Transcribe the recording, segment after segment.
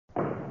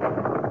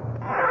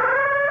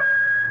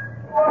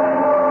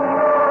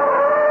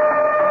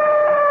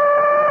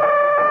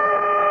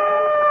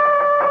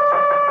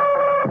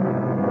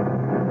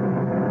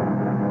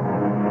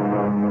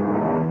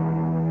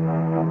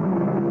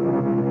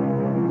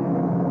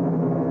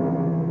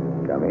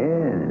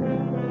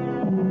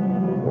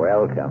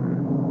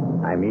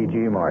Welcome. I'm E.G.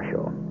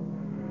 Marshall.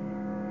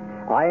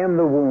 I am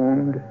the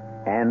wound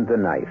and the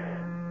knife.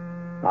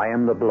 I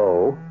am the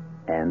blow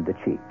and the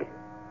cheek.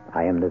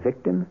 I am the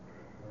victim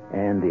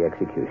and the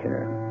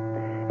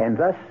executioner. And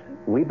thus,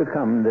 we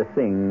become the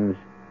things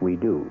we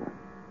do.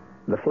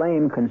 The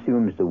flame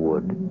consumes the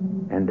wood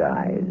and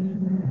dies.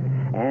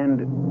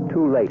 And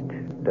too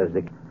late does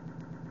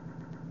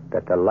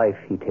that the life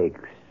he takes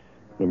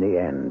in the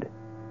end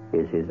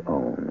is his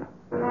own.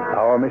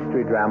 Our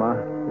mystery drama,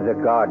 The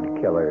God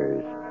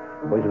Killers,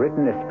 was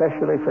written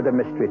especially for the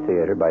Mystery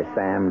Theater by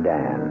Sam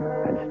Dan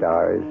and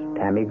stars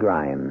Tammy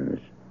Grimes.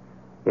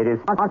 It is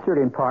sponsored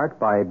in part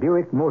by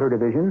Buick Motor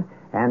Division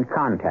and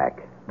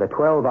Contact, the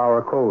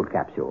 12-hour cold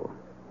capsule.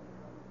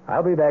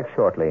 I'll be back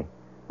shortly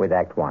with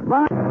Act One.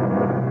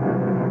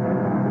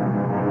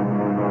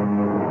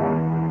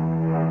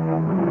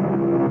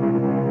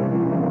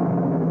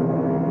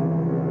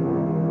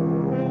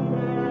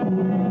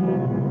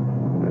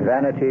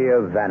 Vanity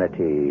of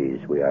vanities,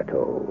 we are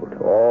told.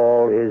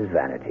 All is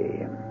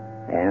vanity,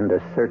 and a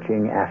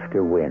searching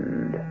after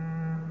wind.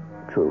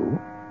 True.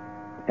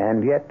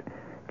 And yet,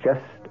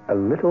 just a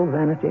little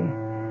vanity?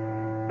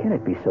 Can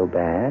it be so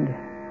bad?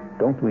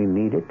 Don't we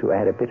need it to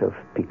add a bit of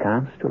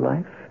piquance to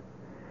life?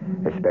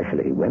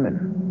 Especially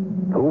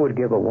women. Who would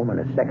give a woman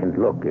a second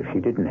look if she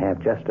didn't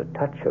have just a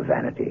touch of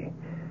vanity?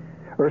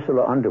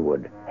 Ursula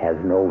Underwood has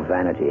no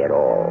vanity at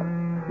all.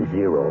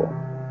 Zero.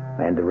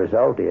 And the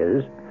result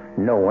is,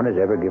 no one has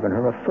ever given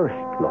her a first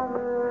look.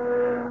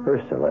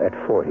 Ursula, at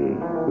 40,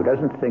 who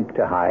doesn't think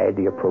to hide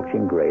the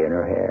approaching gray in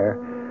her hair,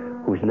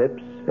 whose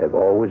lips have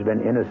always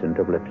been innocent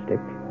of lipstick,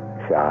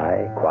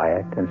 shy,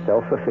 quiet, and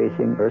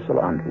self-effacing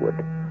Ursula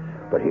Underwood.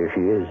 But here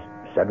she is,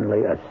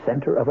 suddenly a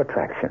center of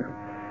attraction,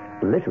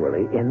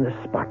 literally in the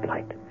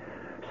spotlight,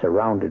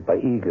 surrounded by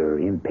eager,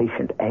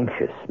 impatient,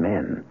 anxious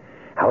men.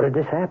 How did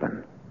this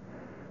happen?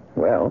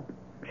 Well,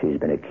 she's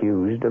been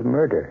accused of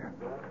murder.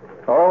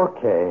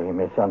 Okay,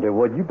 Miss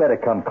Underwood, you better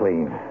come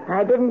clean.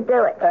 I didn't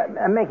do it.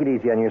 Make it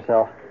easy on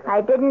yourself.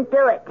 I didn't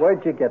do it.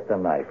 Where'd you get the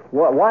knife?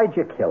 Why'd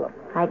you kill him?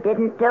 I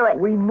didn't do it.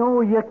 We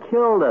know you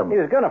killed him. He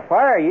was going to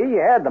fire you. You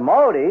had the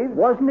motive.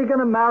 Wasn't he going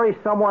to marry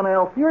someone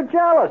else? You're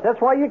jealous.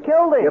 That's why you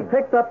killed him. You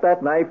picked up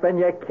that knife and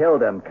you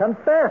killed him.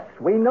 Confess.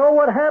 We know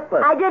what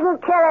happened. I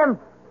didn't kill him.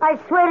 I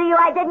swear to you,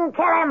 I didn't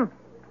kill him.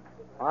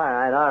 All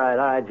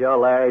right, Joe,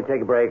 Larry.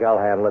 Take a break. I'll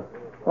handle it.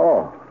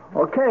 Oh,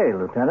 okay,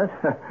 Lieutenant.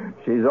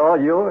 She's all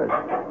yours.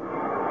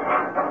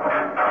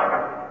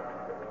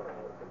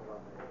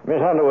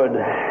 Miss Underwood,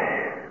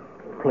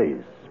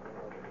 please.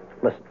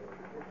 Listen,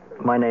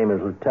 my name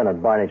is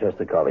Lieutenant Barney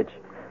Shostakovich.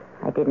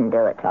 I didn't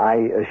do it. I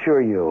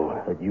assure you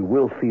that you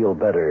will feel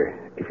better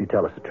if you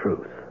tell us the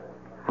truth.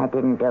 I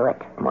didn't do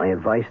it. My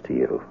advice to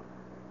you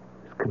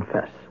is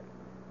confess.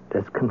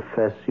 Just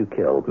confess you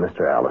killed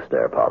Mr.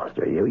 Alistair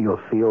Pollister.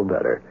 You'll feel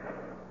better.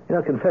 You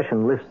know,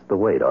 confession lifts the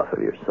weight off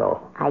of your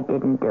soul. I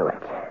didn't do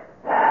it.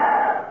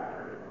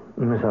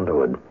 Miss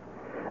Underwood,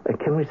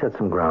 can we set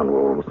some ground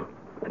rules?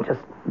 And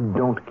just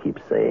don't keep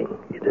saying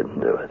you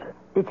didn't do it.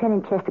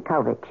 Lieutenant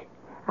Shostakovich,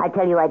 I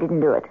tell you I didn't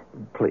do it.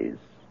 Please,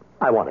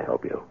 I want to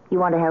help you. You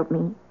want to help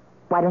me?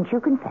 Why don't you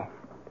confess?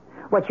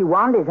 What you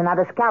want is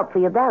another scalp for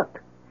your belt,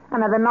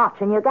 another notch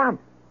in your gun.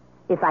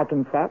 If I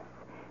confess,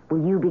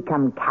 will you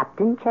become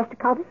Captain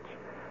Shostakovich?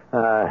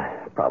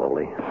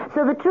 Probably.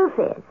 So the truth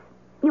is,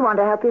 you want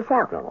to help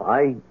yourself. No,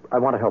 I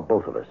want to help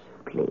both of us.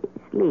 Please,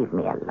 leave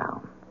me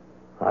alone.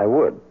 I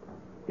would,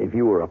 if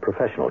you were a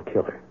professional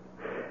killer.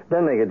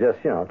 Then they could just,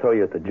 throw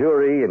you at the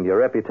jury, and your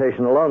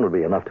reputation alone would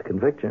be enough to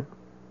convict you.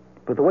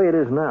 But the way it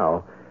is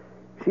now,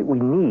 see, we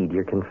need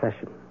your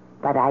confession.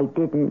 But I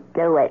didn't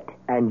do it.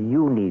 And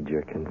you need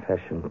your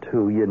confession,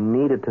 too. You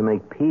need it to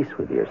make peace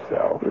with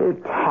yourself.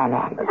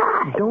 Lieutenant,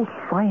 Don't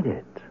fight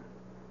it.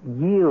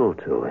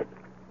 Yield to it.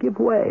 Give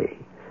way.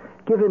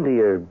 Give in to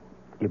your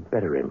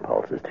better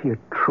impulses, to your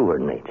truer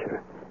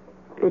nature.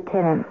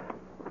 Lieutenant.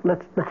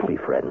 Let's be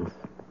friends.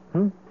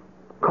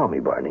 Call me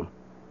Barney.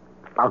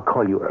 I'll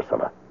call you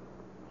Ursula.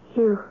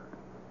 You're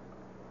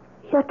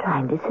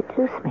trying to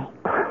seduce me.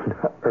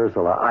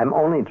 Ursula, I'm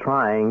only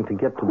trying to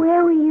get to...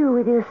 Where were you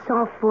with your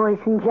soft voice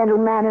and gentle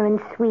manner and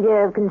sweet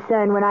air of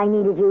concern when I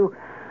needed you?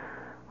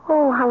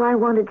 Oh, how I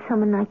wanted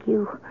someone like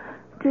you.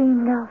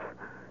 Dreamed of,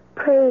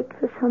 prayed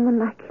for someone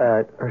like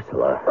you.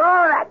 Ursula.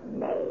 Oh, that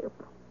name.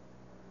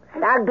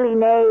 That ugly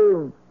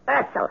name.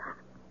 Ursula.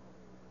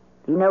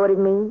 Do you know what it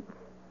means?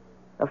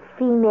 A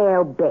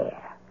female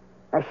bear.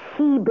 A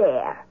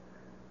she-bear.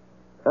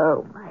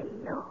 Oh, my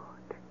Lord.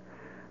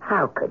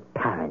 How could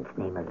parents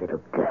name a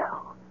little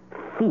girl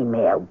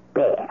Female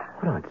Bear?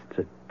 No, it's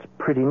a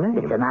pretty name.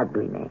 It's an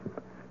ugly name.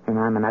 And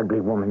I'm an ugly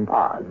woman.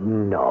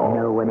 No.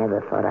 No one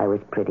ever thought I was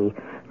pretty.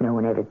 No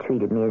one ever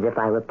treated me as if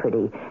I were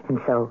pretty.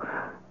 And so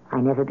I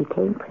never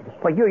became pretty.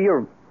 Well,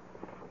 you're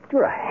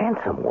a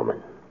handsome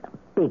woman. A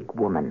big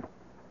woman.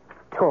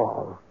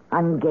 Tall.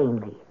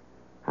 Ungainly.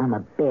 I'm a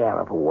bear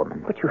of a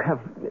woman. But you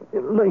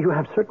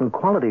have certain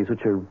qualities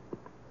which are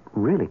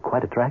really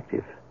quite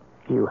attractive.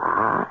 You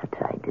are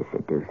trying to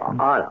seduce me.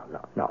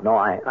 No,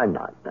 I'm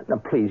not. Now,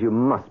 please, you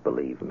must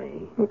believe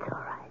me. It's all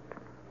right.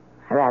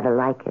 I rather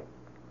like it.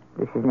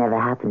 This has never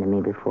happened to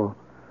me before.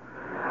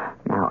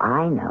 Now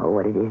I know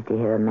what it is to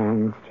hear a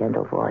man's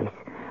gentle voice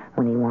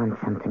when he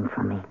wants something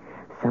from me.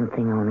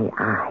 Something only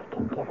I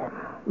can give him.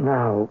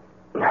 Now,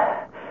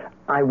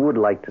 I would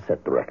like to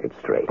set the record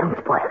straight. Don't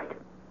spoil it.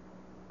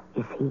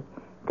 You see,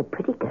 the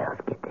pretty girls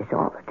get this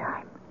all the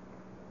time.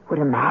 What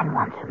a man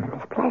wants from them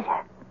is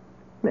pleasure.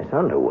 Miss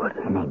Underwood.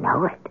 And they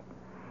know it.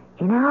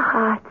 In our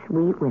hearts,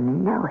 we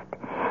women know it.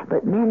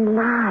 But men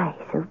lie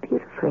so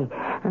beautifully.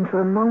 And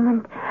for a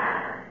moment,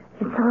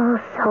 it's all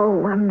so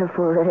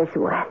wonderful that it's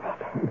worth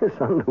it.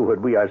 Miss Underwood,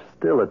 we are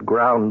still at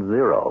ground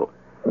zero.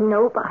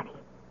 Nobody.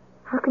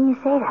 How can you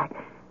say that?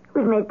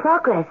 We've made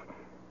progress.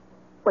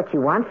 What you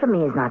want from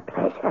me is not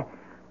pleasure,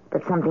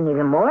 but something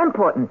even more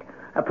important,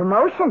 a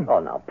promotion. Oh,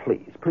 now,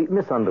 please,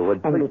 Miss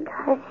Underwood, please. And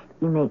because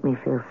you make me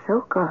feel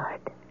so good,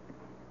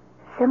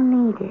 so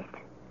needed,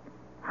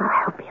 I'll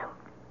help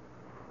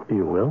you.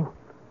 You will?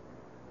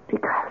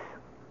 Because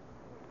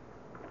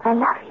I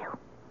love you.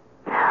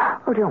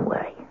 Oh, don't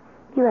worry.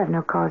 You have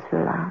no cause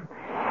for alarm.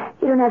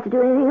 You don't have to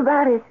do anything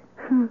about it.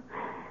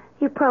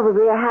 You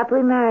probably are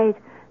happily married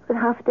with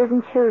half a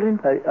dozen children.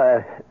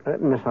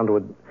 Miss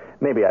Underwood,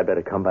 maybe I'd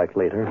better come back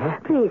later, huh?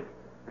 Please,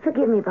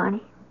 forgive me,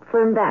 Barney,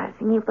 for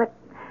embarrassing you, but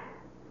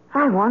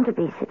I want to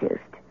be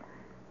seduced.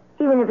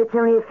 Even if it's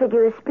only a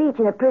figure of speech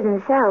in a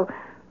prison cell.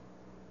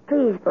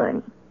 Please,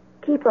 Barney,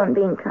 keep on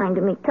being kind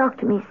to me. Talk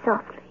to me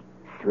softly,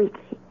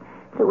 sweetly,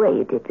 the way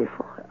you did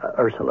before.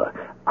 Ursula,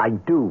 I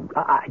do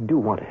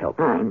want to help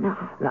you. I know.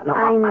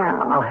 I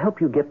know. I'll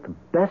help you get the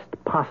best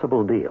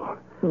possible deal.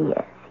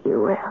 Yes, you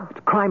will. It's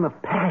a crime of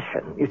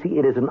passion. You see,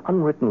 it is an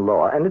unwritten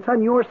law, and it's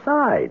on your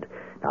side.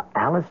 Now,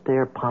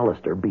 Alistair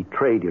Pollister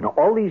betrayed you. Now,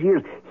 all these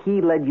years, he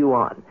led you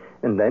on.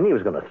 And then he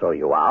was going to throw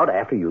you out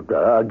after you'd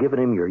given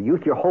him your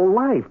youth, your whole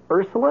life.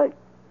 Ursula,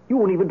 you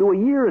won't even do a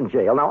year in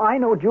jail. Now, I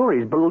know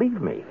juries, believe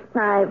me.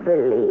 I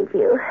believe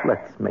you.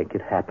 Let's make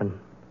it happen.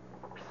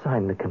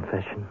 Sign the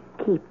confession.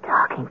 Keep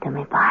talking to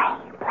me,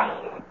 Barney,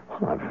 please.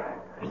 Well,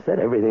 I've said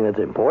everything that's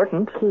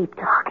important. Keep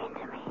talking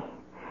to me.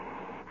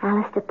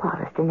 Alistair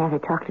Pollister never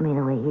talked to me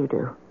the way you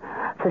do.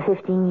 For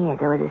 15 years,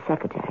 I was a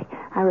secretary.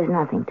 I was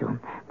nothing to him,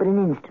 but an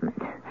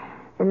instrument.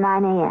 At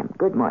 9 a.m.,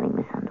 good morning,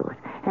 Miss Underwood.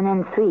 And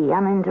then 3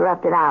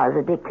 uninterrupted hours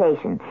of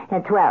dictation.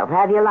 At 12,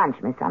 have your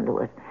lunch, Miss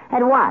Underwood.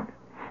 At 1,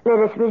 let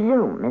us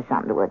resume, Miss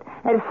Underwood.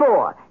 At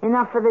 4,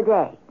 enough for the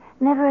day.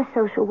 Never a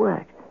social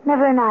word.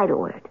 Never an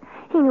idle word.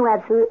 He knew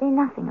absolutely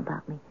nothing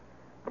about me.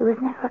 There was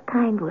never a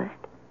kind word.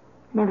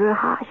 Never a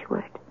harsh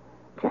word.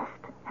 Just,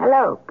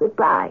 hello,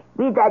 goodbye.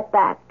 Read that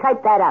back.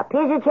 Type that up.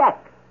 Here's your check.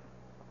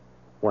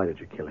 Why did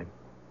you kill him?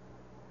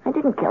 I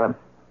didn't kill him.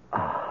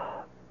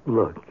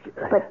 Look.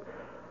 But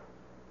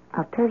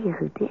I'll tell you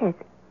who did.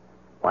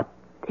 What?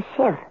 The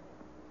Shiv.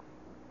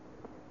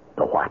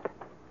 The what?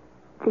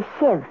 The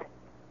Shiv.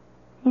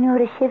 You know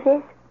what a Shiv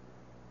is?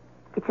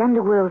 It's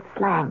underworld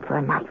slang for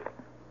a knife.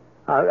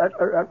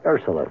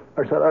 Ursula,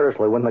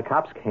 when the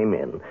cops came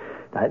in,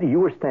 you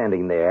were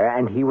standing there,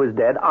 and he was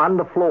dead on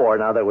the floor.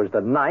 Now, there was the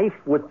knife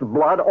with the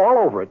blood all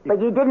over it. But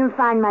you didn't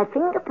find my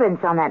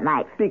fingerprints on that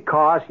knife.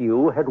 Because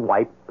you had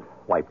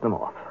wiped them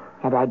off.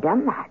 Had I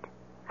done that,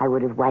 I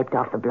would have wiped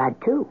off the blood,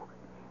 too.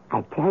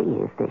 I tell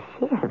you, it's the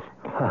Shiv.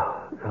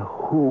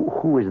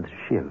 Who is the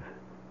Shiv?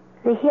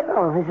 The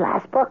hero of his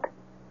last book.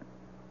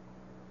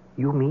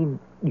 You mean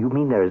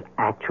there is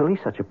actually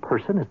such a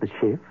person as the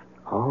Shiv?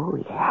 Oh,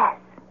 yes.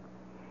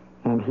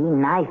 And he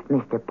knifed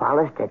Mr.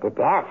 Pollister to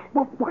death.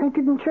 Well, why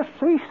didn't you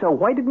say so?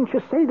 Why didn't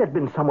you say there'd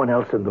been someone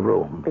else in the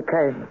room?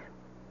 Because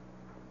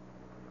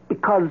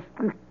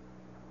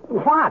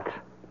what?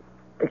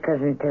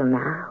 Because until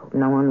now,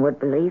 no one would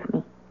believe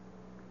me.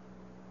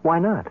 Why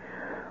not?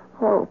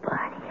 Oh,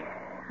 Barney,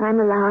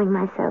 I'm allowing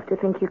myself to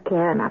think you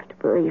care enough to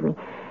believe me.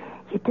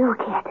 You do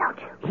care, don't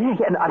you?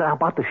 Yeah, and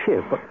about the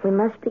Shiv. But... We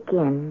must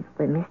begin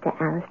with Mr.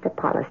 Alistair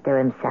Pollister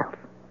himself.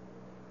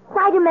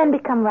 Why do men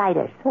become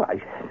writers? Well,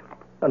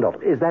 no,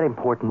 is that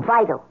important?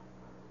 Vital.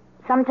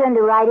 Some turn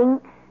to writing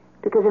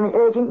because of an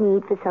urgent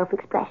need for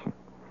self-expression.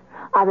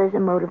 Others are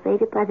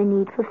motivated by the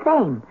need for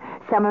fame.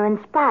 Some are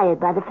inspired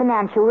by the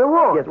financial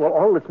reward. Yes, well,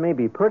 all this may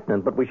be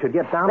pertinent, but we should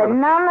get down to... But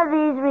none of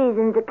these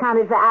reasons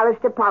accounted for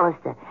Alistair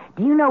Pollister.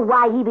 Do you know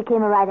why he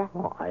became a writer?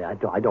 Oh,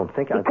 I don't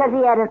think... Because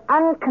he had an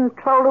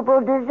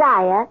uncontrollable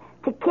desire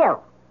to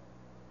kill.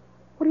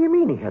 What do you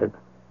mean he had an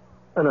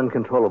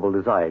uncontrollable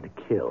desire to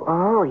kill?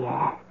 Oh,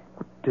 yes.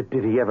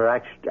 Did he ever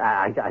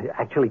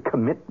actually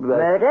commit...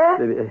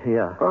 Murder?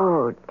 Yeah.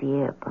 Oh,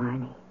 dear,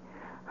 Barney.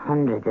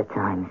 Hundreds of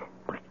times.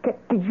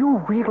 Do you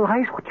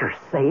realize what you're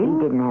saying?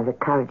 He didn't have the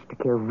courage to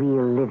kill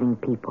real living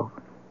people.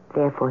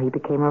 Therefore, he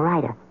became a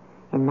writer.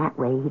 In that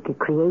way, he could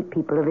create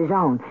people of his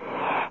own.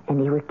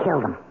 And he would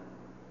kill them.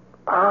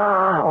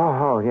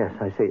 Yes,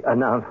 I see.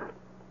 Now,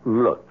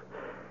 look.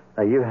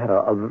 You had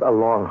a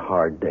long,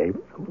 hard day.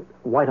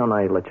 Why don't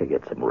I let you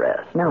get some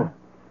rest? No.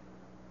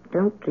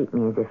 Don't treat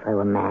me as if I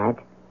were mad.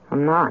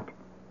 I'm not.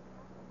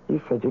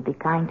 You said you'd be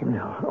kind to me.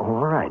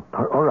 All right,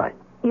 all right.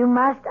 You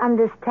must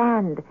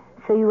understand,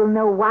 so you will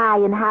know why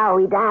and how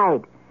he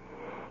died.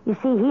 You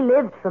see, he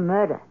lived for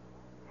murder.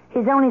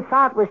 His only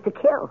thought was to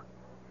kill.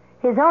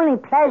 His only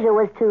pleasure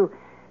was to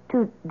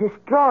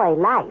destroy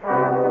life.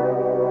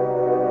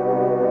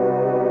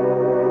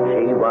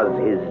 She was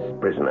his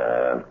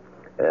prisoner.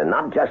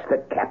 Not just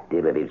the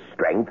captive of his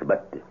strength,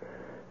 but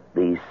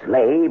the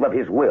slave of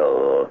his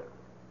will.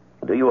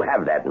 Do you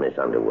have that, Miss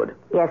Underwood?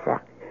 Yes, sir.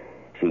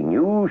 She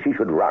knew she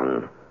should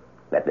run.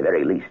 At the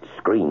very least,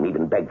 scream,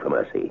 even beg for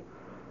mercy.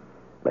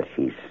 But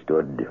she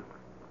stood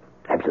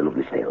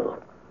absolutely still,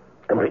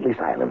 completely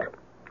silent,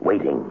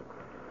 waiting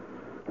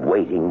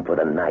for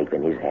the knife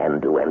in his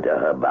hand to enter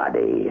her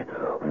body,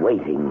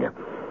 waiting.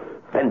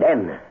 And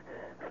then,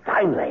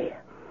 finally,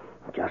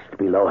 just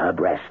below her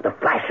breast, the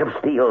flash of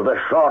steel, the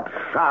short,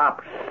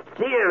 sharp,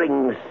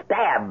 searing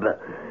stab,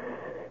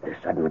 the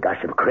sudden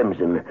gush of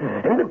crimson,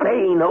 and the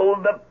pain, oh,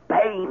 the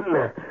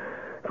pain.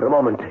 For a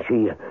moment,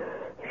 she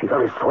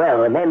felt it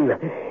swell, and then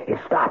it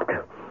stopped.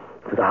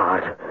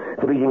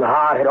 The beating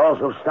heart had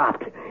also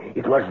stopped.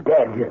 It was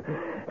dead.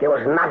 There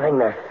was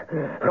nothingness.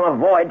 From a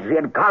void she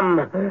had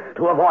come,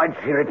 to a void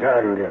she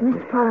returned.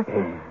 Mr.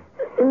 Pollister.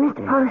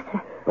 Mr.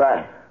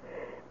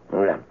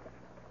 Pollister.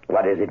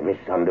 What is it, Miss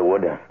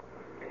Underwood?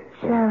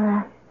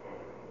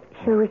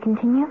 Shall we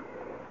continue?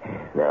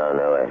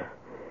 No.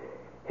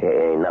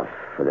 Enough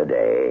for the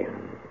day.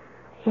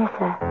 Yes,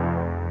 sir.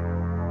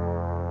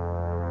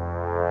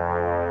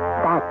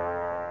 That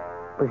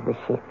was the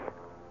Shiv,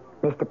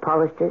 Mr.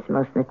 Pollister's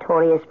most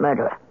notorious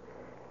murderer.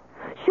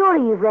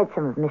 Surely you've read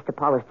some of Mr.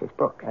 Pollister's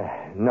books.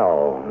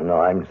 No,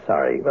 I'm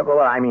sorry. Well,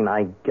 I mean,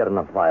 I get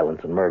enough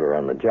violence and murder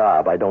on the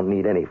job. I don't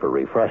need any for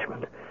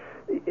refreshment.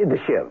 The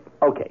Shiv.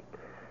 Okay.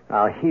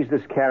 He's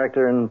this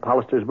character in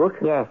Pollister's book?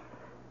 Yes.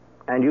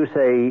 And you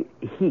say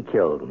he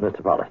killed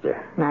Mr. Pollister?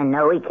 I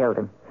know he killed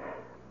him.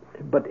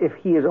 But if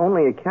he is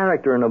only a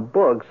character in a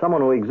book, someone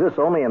who exists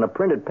only on a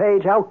printed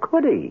page, how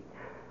could he?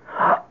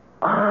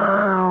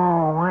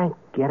 Oh, I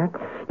get it.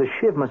 The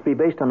Shiv must be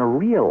based on a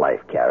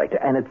real-life character,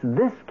 and it's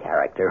this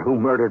character who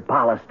murdered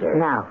Pollister.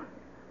 No.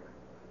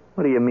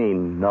 What do you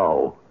mean,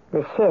 no?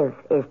 The Shiv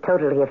is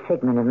totally a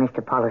figment of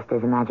Mr.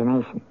 Pollister's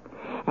imagination.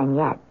 And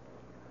yet,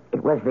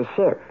 it was the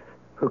Shiv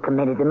who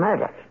committed the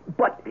murder.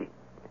 But...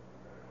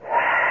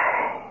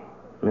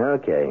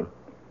 Okay.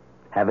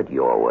 Have it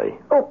your way.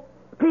 Oh,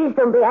 please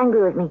don't be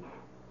angry with me.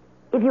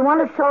 If you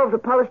want to solve the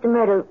Pollister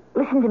murder,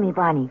 listen to me,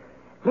 Barney.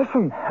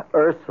 Listen.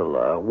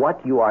 Ursula,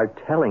 what you are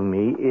telling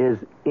me is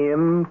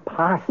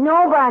impossible.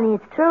 No, Barney,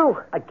 it's true.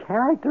 A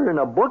character in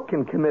a book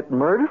can commit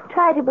murder?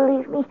 Try to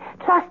believe me.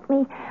 Trust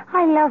me.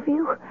 I love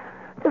you.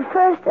 The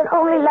first and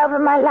only love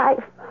of my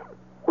life.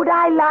 Would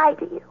I lie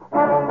to you?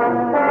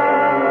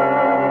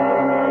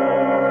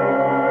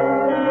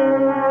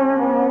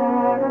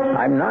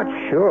 I'm not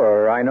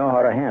sure I know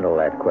how to handle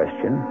that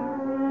question.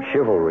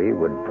 Chivalry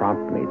would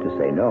prompt me to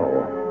say no,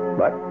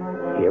 but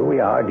here we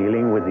are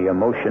dealing with the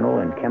emotional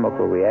and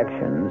chemical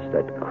reactions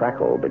that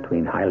crackle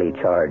between highly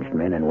charged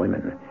men and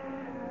women.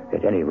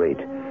 At any rate,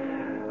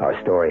 our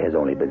story has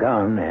only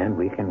begun, and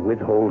we can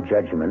withhold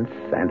judgments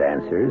and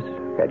answers,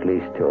 at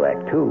least till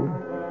Act 2,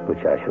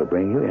 which I shall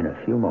bring you in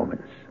a few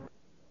moments.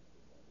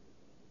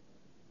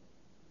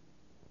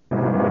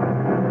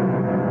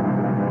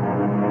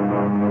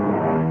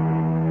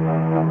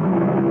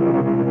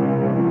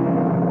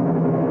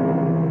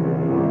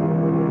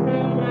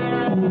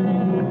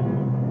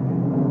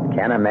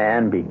 Can a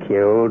man be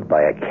killed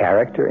by a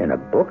character in a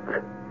book?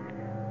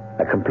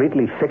 A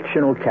completely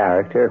fictional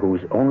character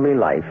whose only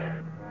life,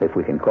 if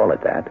we can call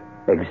it that,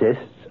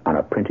 exists on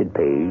a printed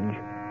page?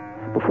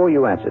 Before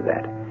you answer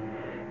that,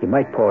 you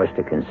might pause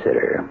to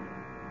consider,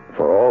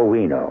 for all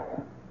we know,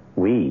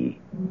 we,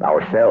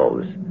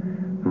 ourselves,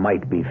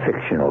 might be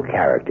fictional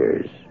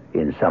characters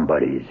in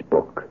somebody's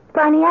book.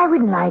 Barney, I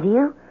wouldn't lie to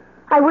you.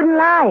 I wouldn't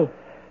lie.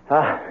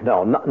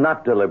 No,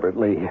 not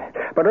deliberately.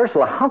 But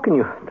Ursula, how can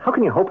you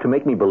hope to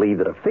make me believe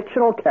that a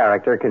fictional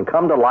character can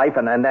come to life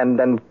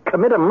and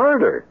commit a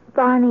murder?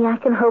 Barney, I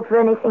can hope for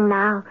anything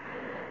now.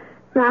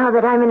 Now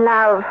that I'm in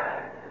love.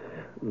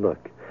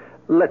 Look,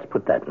 let's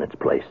put that in its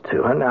place,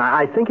 too. And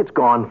I think it's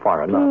gone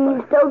far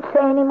enough. Please, don't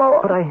say any more.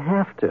 But I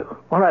have to.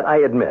 All right, I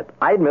admit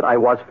I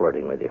was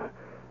flirting with you.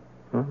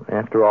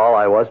 After all,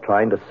 I was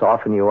trying to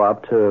soften you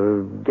up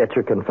to get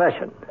your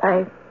confession.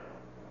 I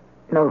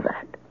know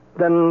that.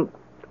 Then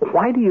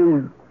why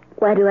do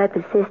I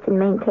persist in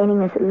maintaining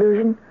this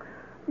illusion?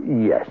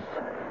 Yes.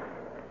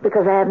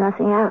 Because I have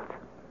nothing else.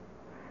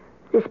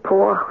 This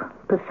poor,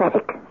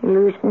 pathetic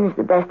illusion is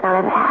the best I'll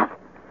ever have.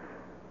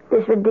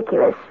 This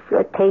ridiculous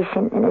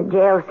flirtation in a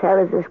jail cell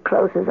is as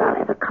close as I'll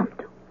ever come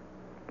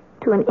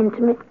to an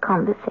intimate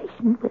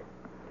conversation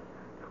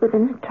with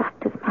an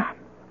attractive man.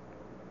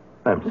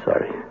 I'm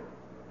sorry.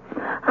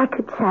 I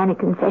could sign a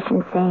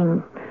confession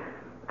saying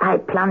I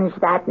plunged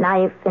that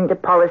knife into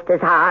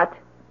Pollister's heart.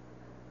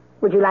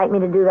 Would you like me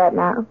to do that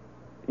now?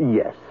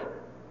 Yes.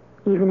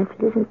 Even if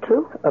it isn't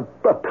true?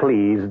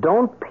 Please,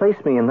 don't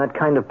place me in that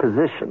kind of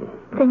position.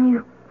 Then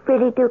you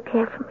really do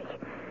care for me.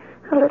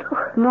 A little.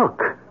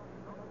 Look,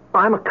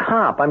 I'm a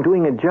cop. I'm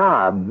doing a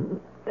job.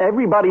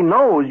 Everybody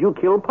knows you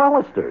killed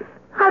Pollister.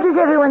 How does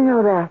everyone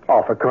know that?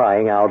 Oh, for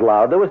crying out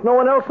loud. There was no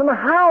one else in the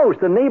house.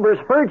 The neighbors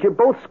heard you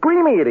both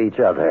screaming at each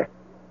other.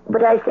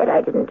 But I said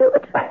I didn't do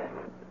it.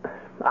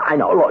 I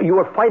know. Look, you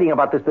were fighting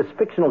about this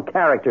fictional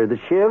character, the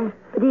Shiv.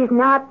 But he's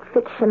not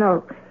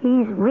fictional.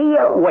 He's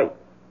real. Wait.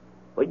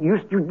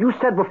 You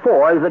said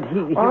before that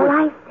he All was...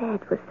 I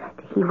said was that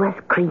he was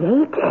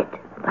created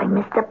by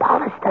Mr.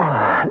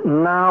 Pollister.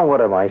 Now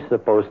what am I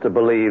supposed to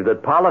believe?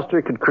 That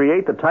Pollister could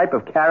create the type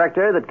of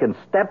character that can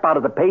step out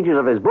of the pages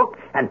of his book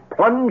and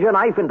plunge a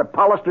knife into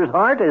Pollister's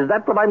heart? Is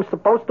that what I'm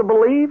supposed to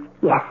believe?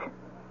 Yes.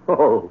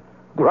 Oh,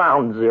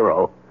 ground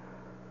zero.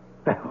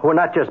 We're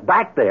not just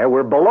back there,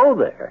 we're below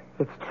there.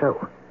 It's true.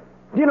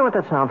 Do you know what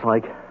that sounds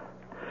like?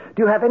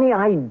 Do you have any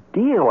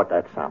idea what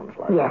that sounds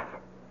like? Yes.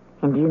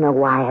 And do you know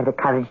why I have the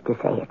courage to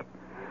say it?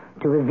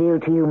 To reveal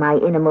to you my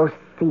innermost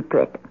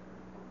secret.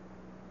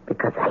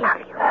 Because I love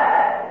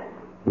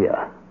you.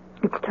 Yeah.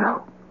 It's true.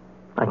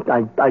 I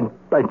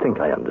think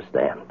I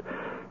understand.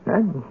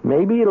 And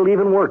maybe it'll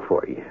even work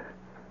for you.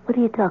 What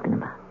are you talking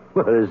about?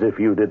 Well, as if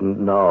you didn't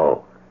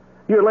know.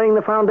 You're laying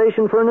the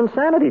foundation for an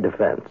insanity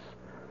defense.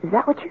 Is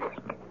that what you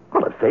think?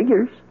 Well, it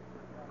figures.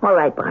 All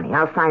right, Barney,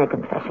 I'll sign a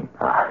confession.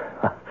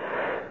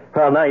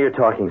 Well, now you're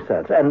talking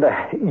sense. And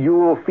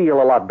you'll feel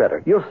a lot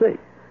better. You'll see.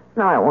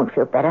 No, I won't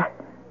feel better.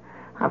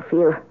 I'll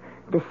feel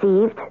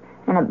deceived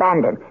and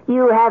abandoned.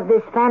 You have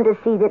this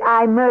fantasy that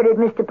I murdered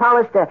Mr.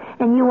 Pollister,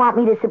 and you want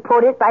me to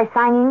support it by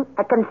signing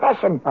a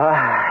confession.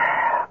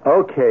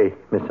 Okay,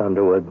 Miss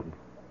Underwood.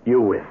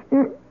 You win.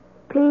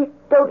 Please,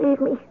 don't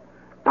leave me.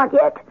 Not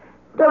yet.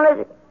 Don't let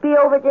it be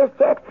over just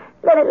yet.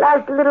 Let it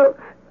last a little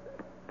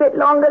bit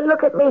longer.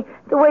 Look at me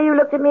the way you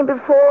looked at me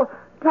before.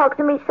 Talk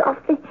to me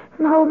softly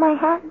and hold my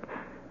hand.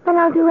 Then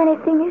I'll do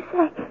anything you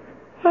say.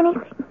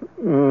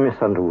 Anything. Miss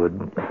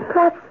Underwood.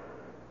 Perhaps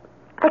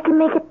I can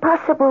make it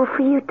possible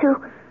for you to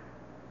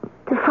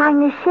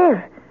find the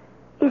Shiv.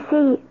 You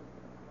see,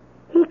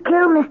 he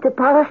killed Mr.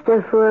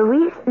 Pollister for a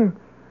reason.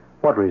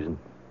 What reason?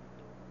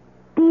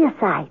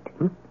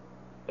 Deicide.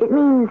 It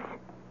means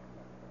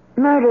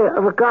murder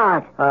of a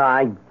god.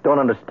 I don't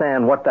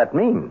understand what that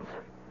means.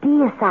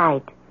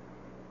 Deicide.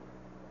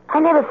 I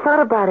never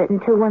thought about it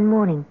until one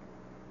morning.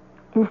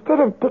 Instead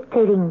of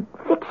dictating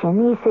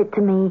fiction, he said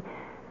to me,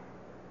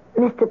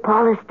 Mr.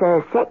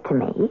 Pollister said to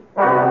me...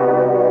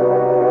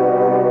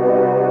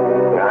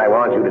 I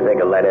want you to take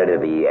a letter to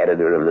the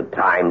editor of the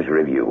Times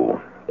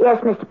Review.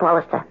 Yes, Mr.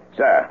 Pollister.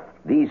 Sir,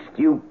 the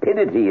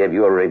stupidity of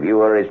your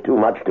reviewer is too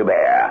much to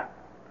bear.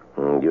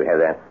 Do you hear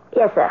that?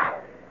 Yes, sir.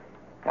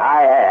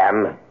 I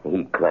am,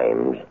 he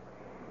claims,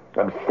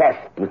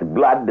 obsessed with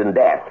blood and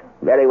death.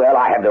 Very well,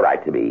 I have the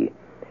right to be.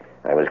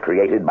 I was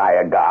created by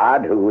a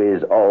god who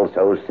is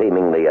also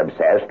seemingly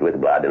obsessed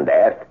with blood and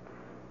death.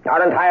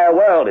 Our entire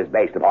world is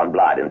based upon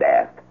blood and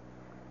death.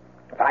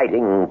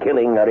 Fighting,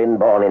 killing are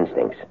inborn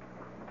instincts.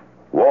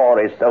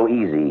 War is so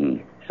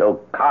easy,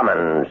 so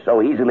common,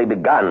 so easily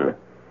begun,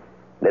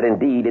 that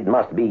indeed it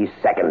must be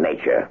second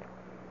nature.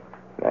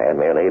 I have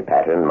merely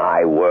patterned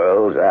my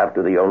worlds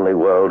after the only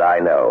world I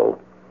know.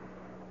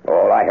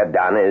 All I have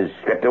done is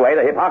stripped away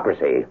the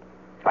hypocrisy.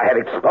 I have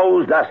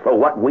exposed us for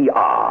what we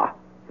are.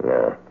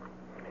 Yeah.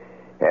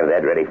 Have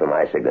that ready for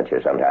my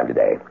signature sometime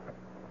today.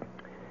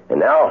 And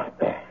now,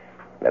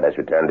 let us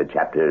return to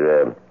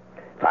chapter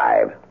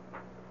 5.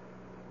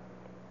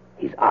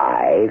 His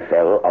eye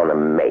fell on a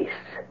mace.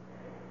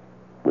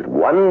 With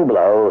one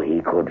blow, he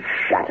could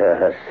shatter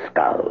her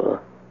skull.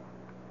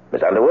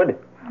 Miss Underwood?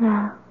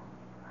 No.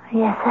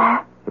 Yes,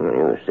 sir?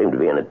 You seem to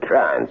be in a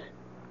trance.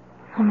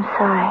 I'm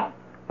sorry.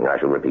 I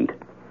shall repeat.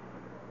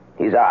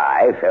 His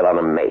eye fell on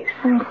a mace.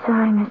 I'm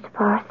sorry, Mr.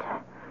 Pollister.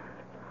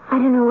 I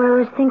don't know what I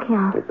was thinking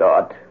of. He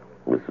thought,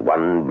 with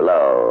one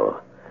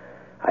blow,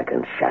 I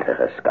can shatter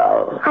her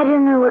skull. I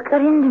don't know what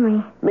got into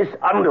me. Miss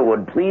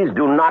Underwood, please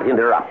do not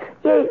interrupt.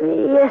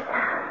 Yes.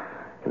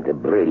 The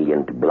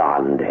brilliant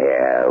blonde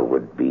hair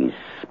would be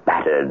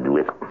spattered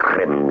with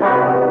crimson.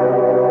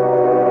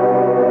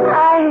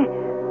 I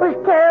was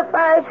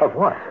terrified. Of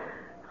what?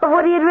 Of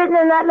what he had written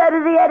in that letter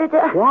to the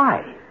editor.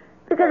 Why?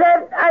 Because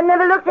I've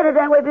never looked at it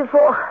that way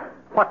before.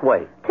 What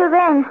way? Till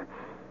then,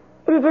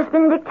 it had just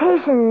been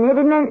dictation. It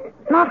had meant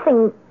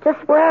nothing,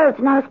 just words,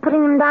 and I was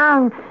putting them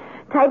down,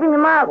 typing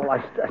them up. Well,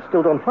 I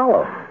still don't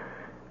follow.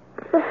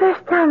 For the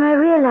first time, I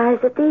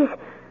realized that these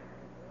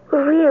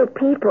were real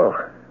people.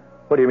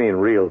 What do you mean,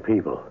 real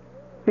people?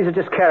 These are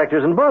just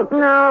characters in books.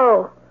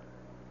 No.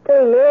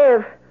 They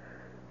live.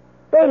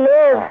 They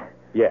live.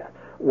 Yeah.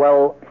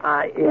 Well,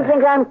 You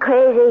think I'm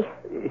crazy?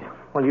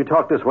 Well, you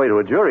talk this way to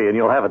a jury and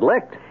you'll have it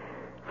licked.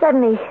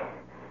 Suddenly,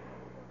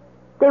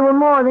 they were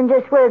more than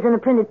just words on a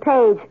printed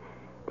page.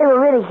 They were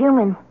really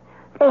human.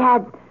 They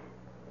had,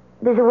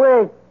 there's a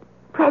word,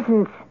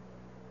 presence.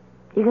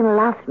 You're going to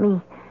laugh at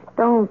me.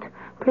 Don't.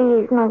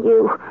 Please, not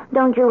you.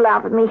 Don't you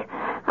laugh at me.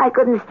 I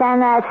couldn't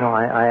stand that. No,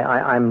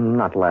 I'm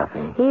not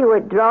laughing. He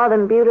would draw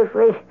them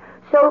beautifully,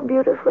 so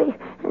beautifully,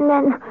 and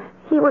then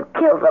he would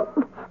kill them.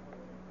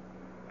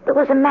 There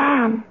was a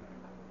man.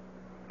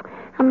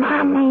 A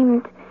man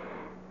named...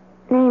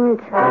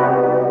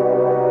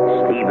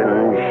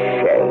 Stephen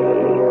Shea,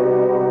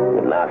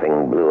 with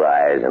laughing blue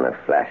eyes and a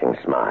flashing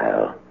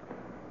smile.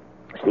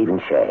 Stephen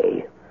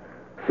Shea,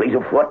 fleet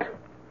of foot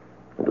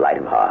and light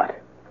of heart,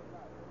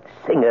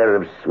 singer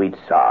of sweet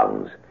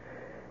songs,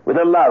 with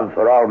a love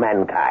for all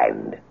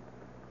mankind.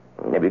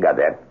 Have you got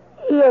that?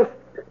 Yes,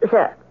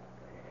 sir.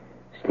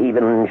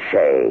 Stephen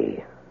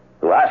Shea,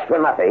 who asked for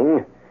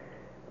nothing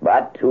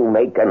but to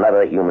make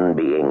another human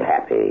being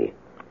happy.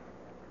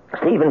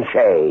 Stephen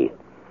Shea,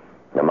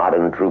 the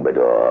modern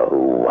troubadour who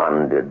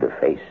wandered the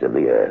face of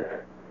the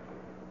earth,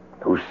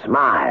 whose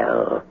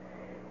smile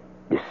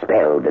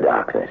dispelled the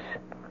darkness.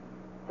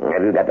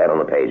 Have you got that on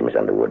the page, Miss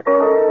Underwood?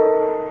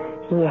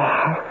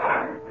 Yes.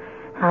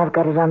 I've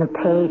got it on the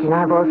page, and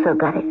I've also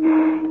got it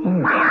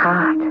in my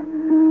heart.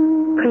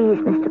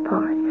 Please, Mr.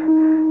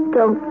 Porras,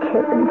 don't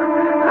kill him.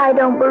 I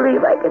don't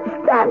believe I could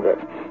stand it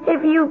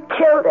if you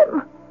killed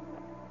him.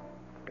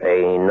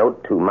 A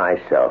note to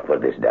myself for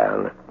this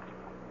down.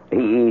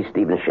 He,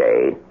 Stephen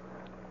Shea,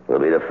 will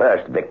be the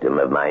first victim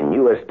of my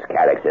newest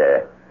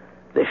character,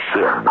 the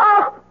Shiv.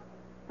 Oh!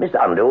 Miss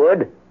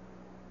Underwood,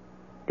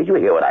 did you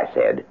hear what I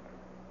said?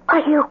 Are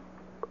you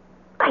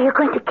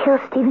going to kill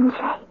Stephen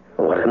Shea?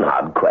 What an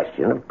odd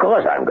question. Of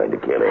course I'm going to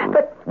kill him.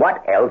 But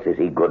what else is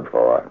he good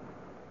for?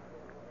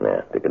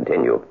 Now, to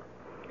continue.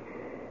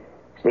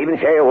 Stephen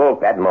Shea awoke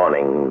that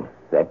morning,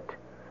 that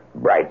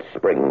bright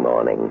spring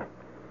morning.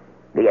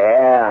 The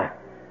air,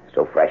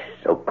 so fresh,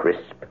 so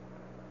crisp,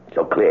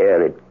 so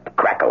clear, it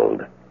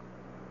crackled.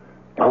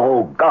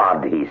 Oh,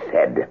 God, he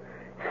said,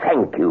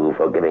 thank you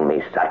for giving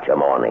me such a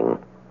morning.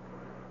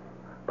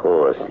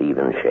 Poor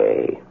Stephen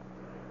Shea.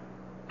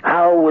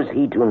 How was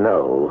he to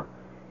know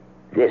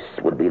this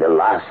would be the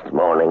last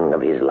morning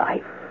of his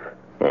life?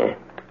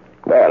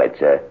 Well, it's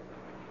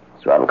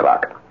 12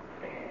 o'clock.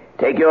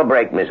 Take your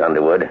break, Miss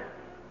Underwood,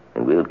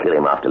 and we'll kill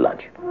him after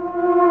lunch. When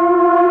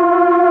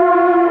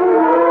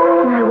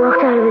I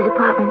walked out of his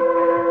apartment,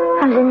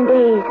 I was in a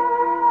daze.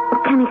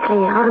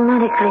 Mechanically,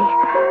 automatically,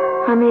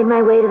 I made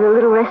my way to the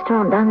little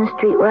restaurant down the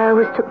street where I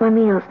always took my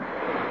meals.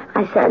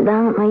 I sat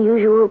down at my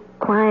usual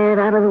quiet,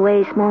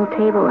 out-of-the-way small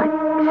table. I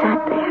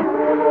sat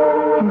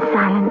there in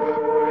silence.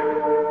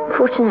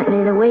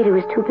 Fortunately, the waiter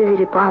was too busy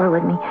to bother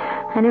with me.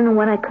 I don't know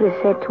what I could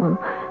have said to him.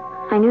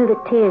 I knew the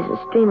tears were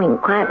streaming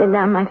quietly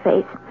down my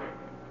face.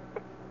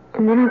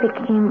 And then I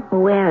became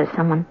aware of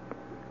someone.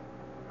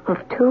 Of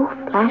two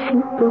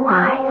flashing blue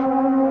eyes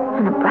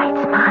and a bright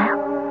smile.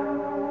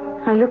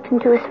 I looked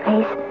into his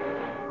face,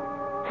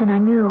 and I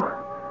knew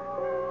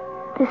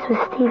this was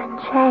Stephen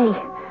Shea,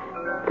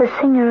 the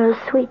singer of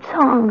sweet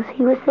songs.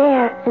 He was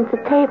there at the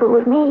table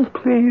with me.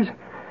 Please,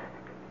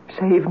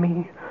 save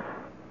me.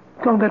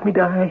 Don't let me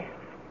die.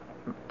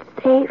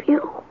 Save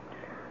you?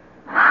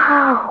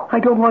 How? I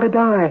don't want to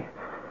die.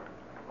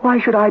 Why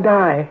should I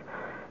die?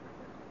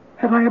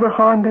 Have I ever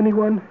harmed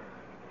anyone?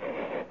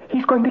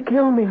 He's going to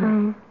kill me.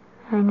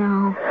 I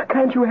know.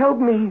 Can't you help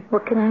me?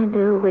 What can I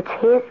do? It's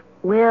his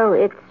will.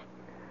 It's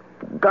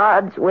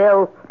God's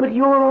will. But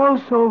you're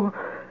also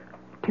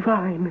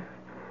divine.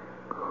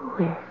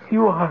 Who is?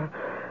 You are.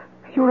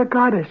 You're a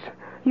goddess.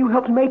 You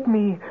helped make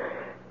me.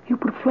 You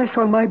put flesh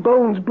on my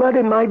bones, blood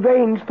in my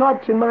veins,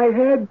 thoughts in my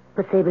head.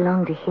 But they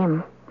belong to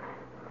him.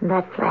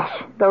 That flesh,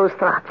 those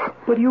thoughts.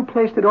 But you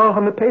placed it all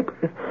on the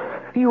paper.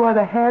 You are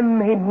the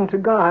handmaiden to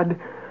God.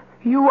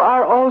 You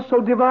are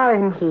also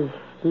divine.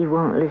 He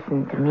won't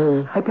listen to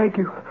me. I beg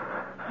you.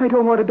 I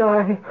don't want to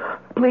die.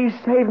 Please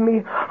save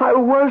me.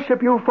 I'll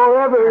worship you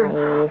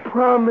forever.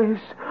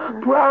 Promise.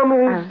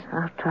 Promise.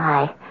 I'll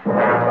try.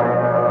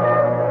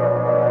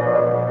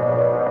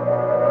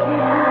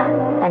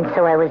 And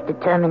so I was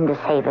determined to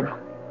save him.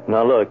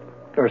 Now, look,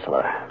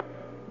 Ursula,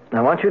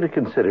 I want you to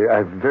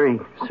consider, very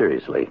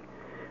seriously,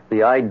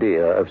 the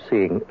idea of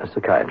seeing a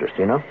psychiatrist,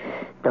 you know?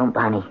 Don't,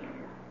 Bonnie.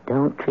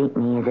 Don't treat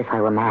me as if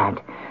I were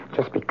mad.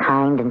 Just be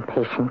kind and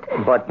patient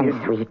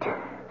and sweet.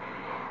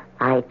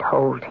 I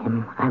told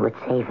him I would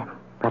save him.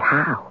 But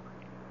how?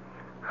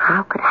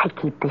 How could I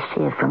keep the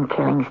Shiv from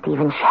killing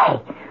Stephen Shea?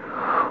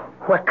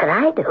 What could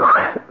I do?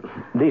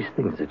 These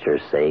things that you're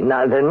saying,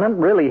 now, they're not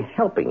really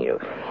helping you.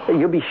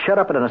 You'll be shut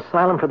up in an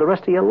asylum for the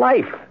rest of your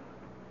life.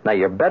 Now,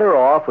 you're better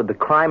off with the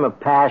crime of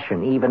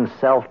passion, even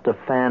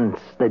self-defense.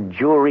 The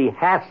jury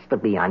has to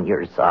be on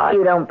your side.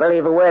 You don't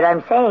believe a word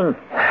I'm saying.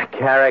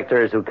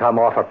 Characters who come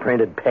off a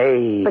printed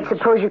page. But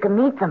suppose you can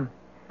meet them,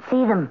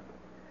 see them,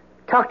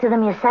 talk to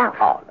them yourself.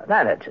 Oh,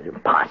 that's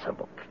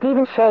impossible.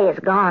 Stephen Shea is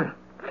gone,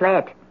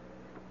 fled.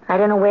 I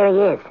don't know where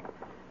he is.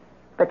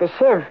 But the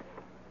Shiv...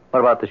 What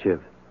about the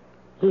Shiv?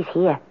 He's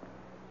here.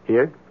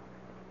 Here?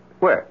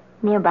 Where?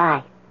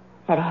 Nearby,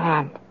 at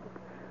hand,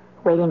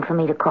 waiting for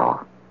me to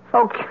call.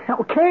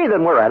 Okay,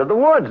 then we're out of the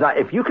woods. Now,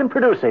 if you can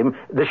produce him,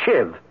 the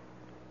Shiv,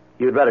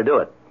 you'd better do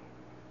it.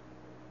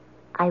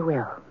 I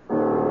will.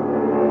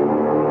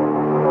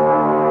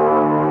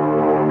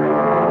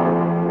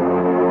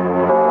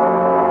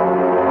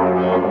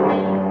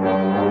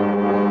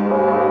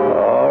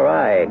 All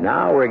right,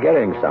 now we're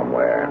getting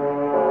somewhere.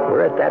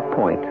 at that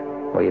point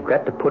where you've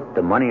got to put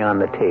the money on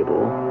the table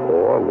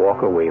or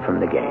walk away from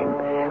the game.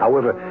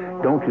 However,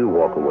 don't you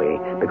walk away,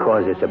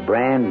 because it's a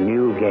brand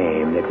new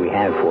game that we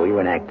have for you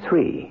in Act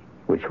 3,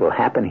 which will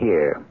happen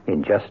here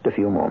in just a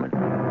few moments.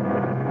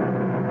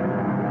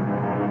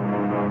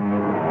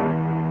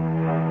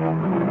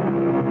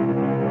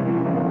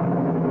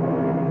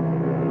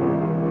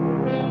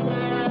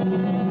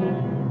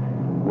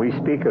 We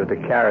speak of the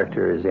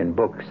characters in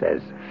books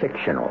as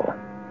fictional,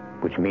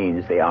 which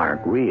means they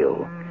aren't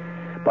real.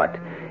 But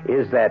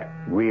is that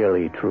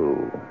really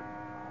true?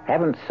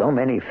 Haven't so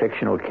many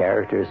fictional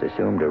characters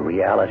assumed a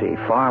reality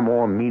far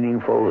more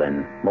meaningful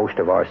than most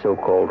of our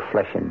so-called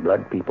flesh and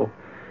blood people?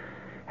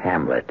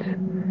 Hamlet,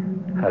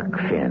 Huck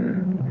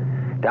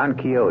Finn, Don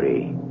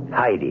Quixote,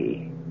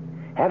 Heidi.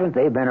 Haven't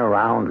they been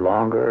around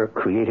longer,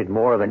 created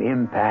more of an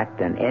impact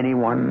than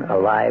anyone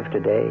alive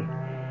today?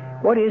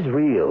 What is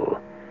real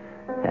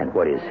and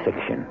what is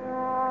fiction?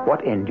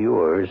 What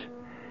endures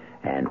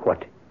and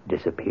what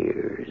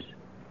disappears?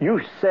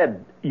 You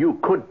said you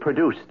could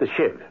produce the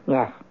Shiv.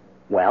 Yes.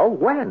 Well,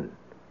 when?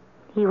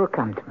 He will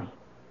come to me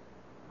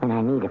when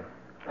I need him.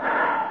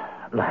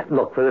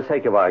 Look, for the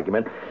sake of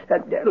argument,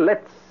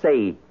 let's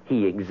say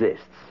he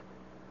exists.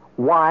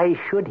 Why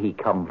should he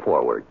come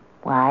forward?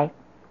 Why?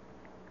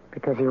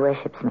 Because he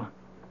worships me.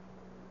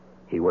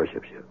 He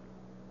worships you.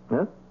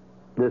 Huh?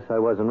 This I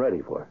wasn't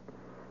ready for.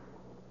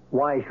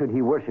 Why should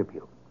he worship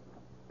you?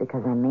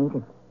 Because I made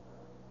him.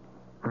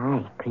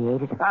 I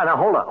created him. Now,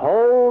 hold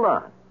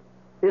on.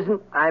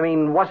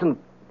 Wasn't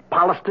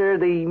Pollister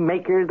the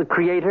maker, the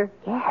creator?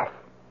 Yes.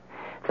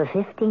 For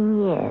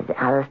 15 years,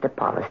 Alistair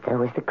Pollister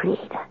was the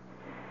creator.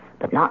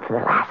 But not for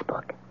the last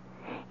book.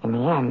 In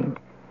the end,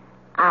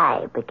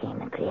 I became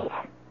the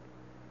creator.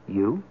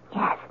 You?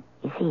 Yes.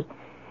 You see,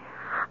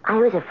 I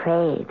was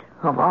afraid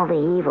of all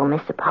the evil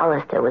Mr.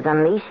 Pollister was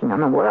unleashing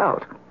on the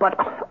world. But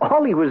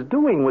all he was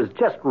doing was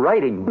just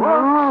writing books.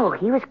 No,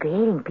 he was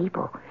creating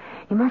people.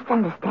 You must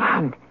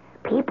understand.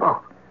 People.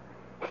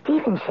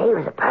 Stephen Shea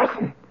was a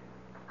person.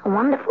 A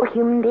wonderful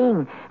human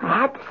being.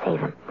 I had to save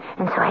him.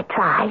 And so I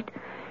tried.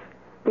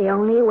 The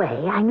only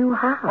way I knew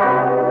how.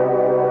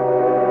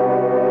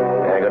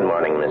 Good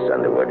morning, Miss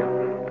Underwood.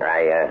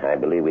 I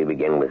believe we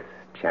begin with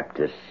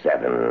Chapter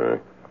 7.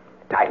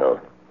 Title: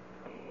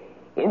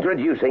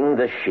 Introducing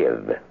the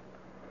Shiv.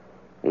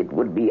 It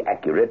would be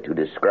accurate to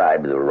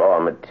describe the raw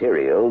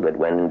material that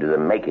went into the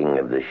making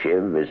of the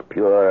Shiv as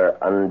pure,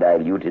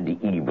 undiluted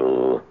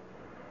evil.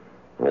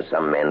 As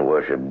some men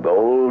worship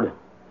gold,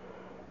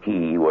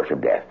 he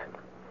worshiped death.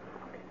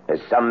 As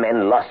some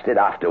men lusted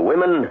after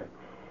women,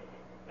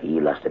 he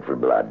lusted for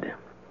blood.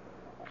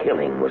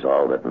 Killing was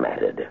all that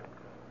mattered.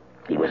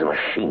 He was a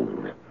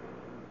machine.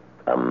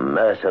 A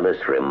merciless,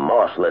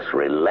 remorseless,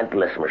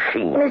 relentless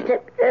machine.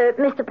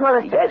 Mr.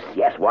 Pollister.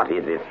 Yes, what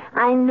is it?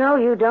 I know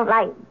you don't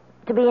like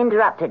to be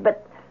interrupted,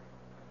 but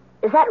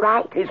is that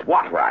right? Is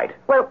what right?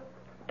 Well,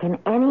 can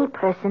any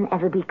person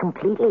ever be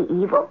completely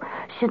evil?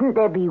 Shouldn't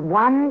there be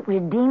one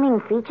redeeming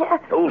feature?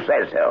 Who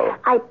says so?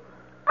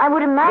 I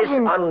would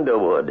imagine... Miss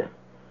Underwood,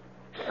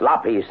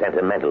 sloppy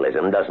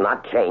sentimentalism does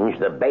not change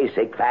the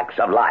basic facts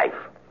of life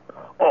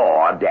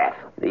or death.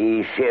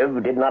 The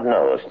Shiv did not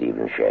know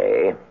Stephen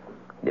Shea.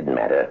 Didn't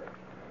matter.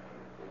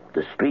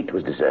 The street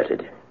was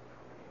deserted.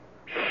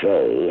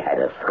 Shea had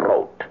a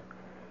throat.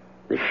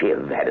 The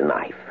Shiv had a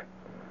knife.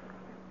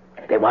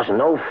 There was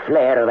no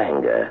flare of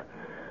anger,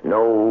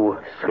 no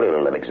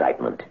thrill of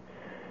excitement.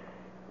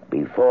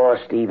 Before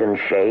Stephen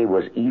Shea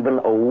was even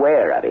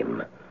aware of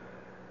him,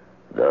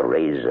 the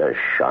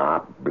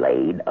razor-sharp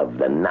blade of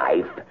the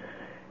knife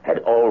had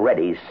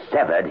already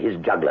severed his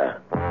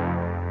jugular.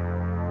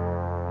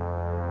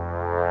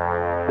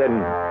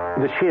 Then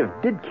the Shiv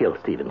did kill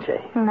Stephen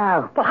Shea.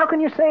 No. Well, how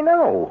can you say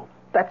no?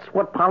 That's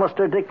what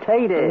Pollister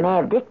dictated. He may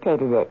have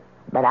dictated it,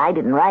 but I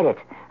didn't write it.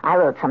 I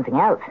wrote something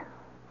else.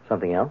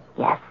 Something else?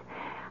 Yes.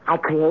 I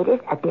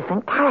created a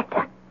different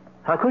character.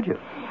 How could you?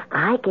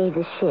 I gave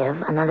the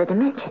Shiv another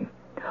dimension.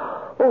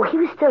 Oh, he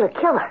was still a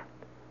killer.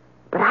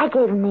 But I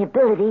gave him the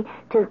ability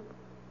to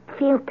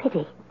feel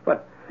pity.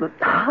 But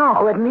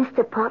how? What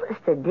Mr.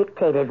 Pollister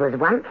dictated was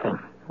one thing.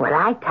 What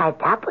I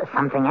typed up was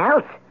something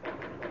else.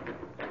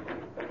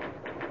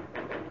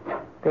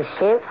 The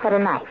Shiv had a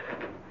knife.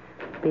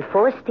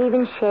 Before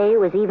Stephen Shea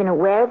was even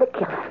aware of the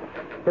killer,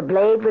 the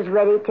blade was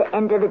ready to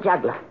enter the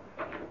jugular.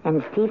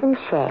 And Stephen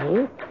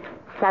Shea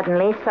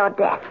suddenly saw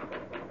death.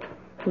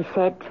 He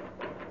said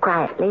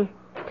quietly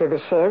to the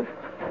Shiv,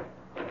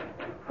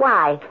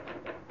 "Why?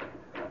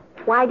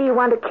 Why do you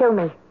want to kill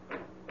me?"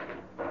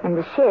 And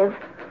the Shiv,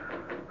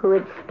 who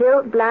had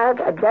spilled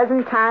blood a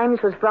dozen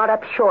times, was brought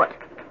up short.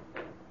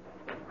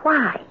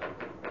 Why?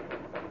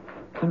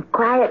 And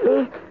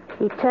quietly,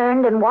 he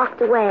turned and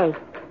walked away.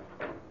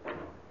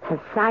 As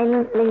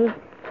silently,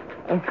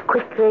 as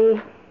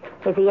quickly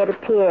as he had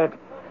appeared.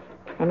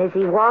 And as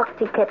he walked,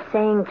 he kept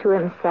saying to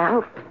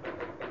himself,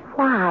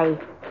 "Why?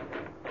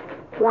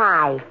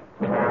 Why?"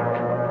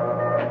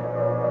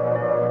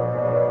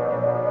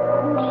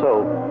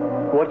 So,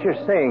 What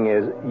you're saying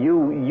is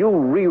you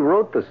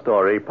rewrote the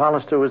story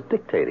Pollister was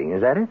dictating.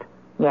 Is that it?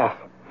 Yes.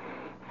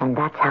 And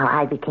that's how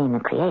I became the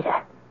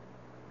creator.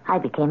 I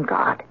became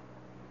God.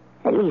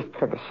 At least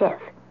for the Shiv.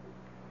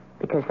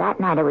 Because that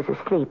night I was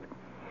asleep,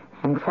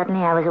 and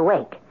suddenly I was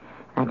awake.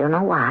 I don't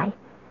know why.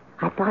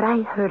 I thought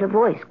I heard a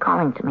voice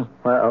calling to me.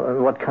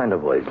 Well, what kind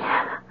of voice?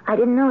 I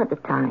didn't know at the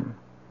time.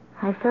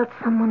 I felt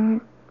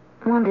someone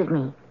wanted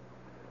me,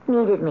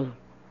 needed me.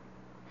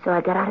 So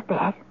I got out of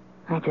bed.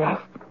 I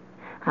dressed.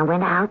 I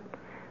went out.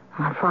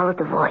 I followed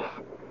the voice.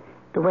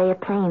 The way a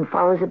plane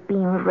follows a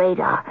beam of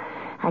radar.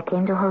 I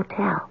came to a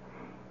hotel.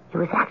 It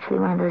was actually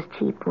one of those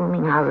cheap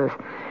rooming houses.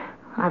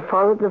 I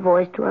followed the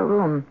voice to a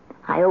room.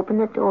 I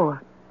opened the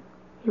door.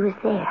 He was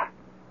there,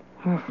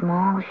 in a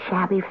small,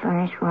 shabby,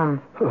 furnished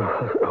room.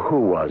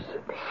 Who was?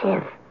 The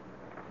Shiv.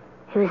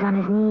 He was on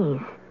his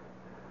knees.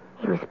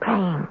 He was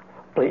praying.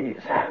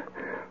 Please,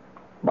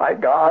 my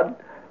God,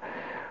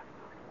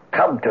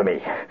 come to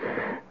me.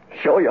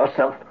 Show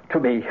yourself to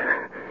me.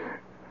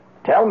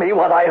 Tell me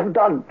what I have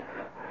done.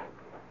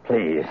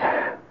 Please.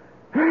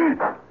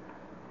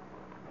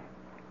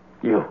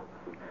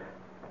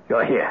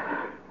 You're here.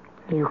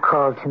 You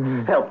called to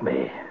me. Help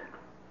me.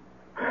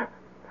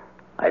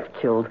 I've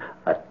killed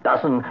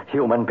 12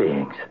 human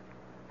beings.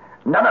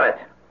 None of it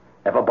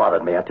ever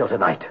bothered me until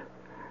tonight.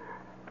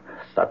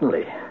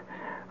 Suddenly,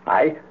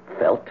 I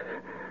felt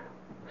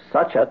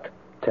such a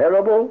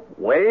terrible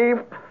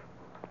wave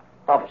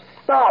of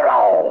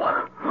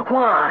sorrow.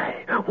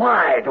 Why?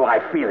 Why do I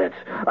feel it?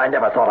 I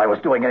never thought I was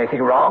doing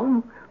anything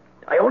wrong.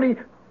 I only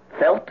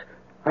felt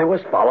I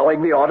was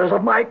following the orders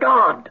of my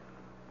God.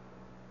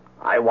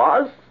 I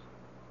was,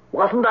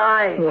 wasn't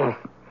I? Yes,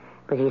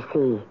 but you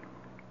see,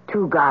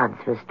 2 gods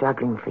were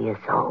struggling for your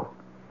soul.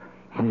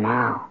 And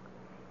now,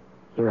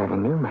 you are the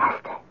new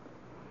master,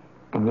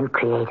 the new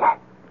creator.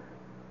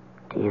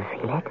 Do you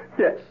feel it?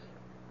 Yes.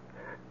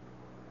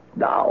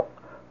 Now,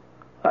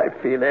 I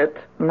feel it.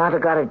 Not a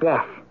god of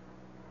death,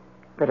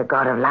 but a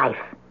god of life.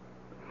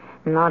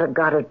 Not a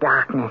god of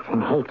darkness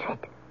and hatred,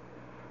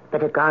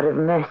 but a god of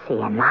mercy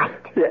and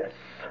light. Yes.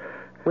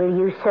 Will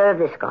you serve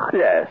this god?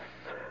 Yes.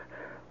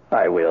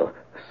 I will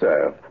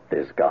serve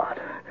this God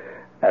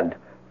and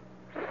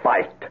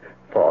fight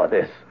for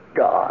this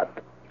God.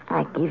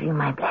 I give you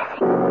my blessing.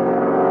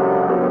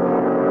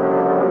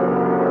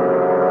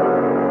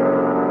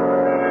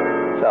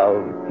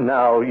 So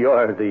now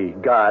you're the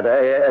god,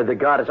 the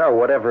goddess, or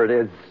whatever it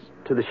is,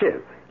 to the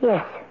Shiv.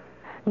 Yes,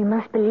 you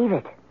must believe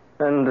it.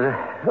 And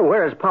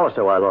where is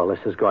Pollister while all this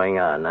is going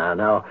on?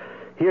 Now,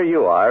 here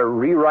you are,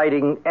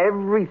 rewriting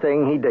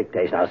everything he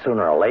dictates. Now,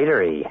 sooner or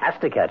later, he has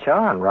to catch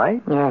on,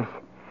 right? Yes.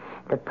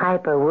 The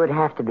piper would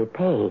have to be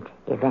paid,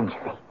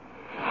 eventually.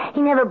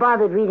 He never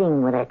bothered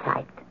reading what I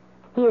typed.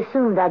 He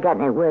assumed I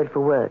got it word for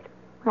word.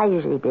 I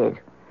usually did.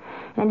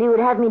 And he would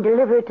have me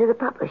deliver it to the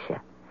publisher.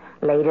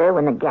 Later,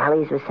 when the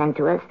galleys were sent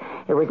to us,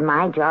 it was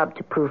my job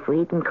to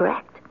proofread and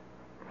correct.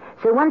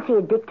 So once he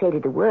had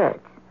dictated the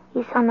words,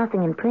 he saw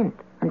nothing in print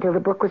until the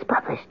book was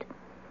published.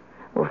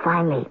 Well,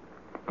 finally,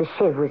 the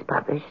Shiv was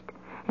published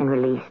and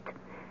released.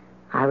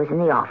 I was in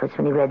the office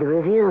when he read the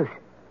reviews.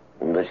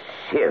 The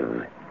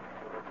Shiv.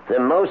 The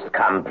most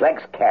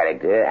complex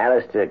character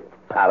Alistair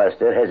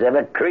Pollister has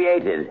ever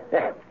created.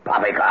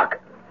 Poppycock.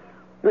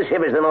 The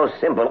Shiv is the most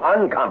simple,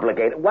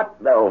 uncomplicated... What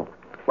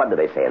do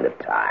they say in the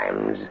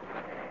Times?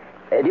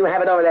 Do you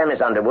have it over there,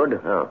 Miss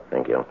Underwood? Oh,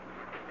 thank you.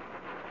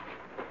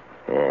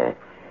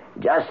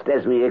 Just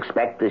as we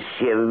expect the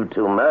Shiv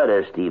to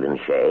murder Stephen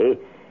Shea,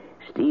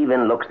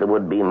 Stephen looks the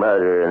would-be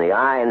murderer in the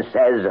eye and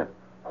says,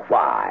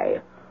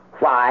 "Why?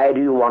 Why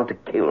do you want to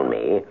kill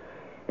me?"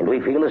 And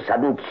we feel a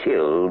sudden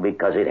chill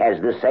because it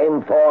has the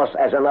same force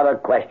as another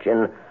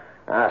question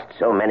asked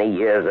so many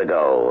years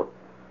ago.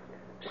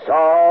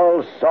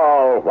 "Saul,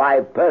 Saul, why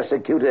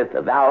persecutest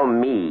thou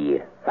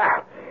me?"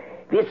 Ha!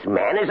 This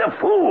man is a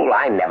fool.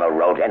 I never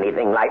wrote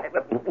anything like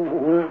that.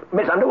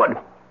 Miss Underwood,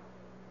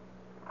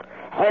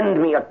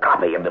 hand me a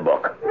copy of the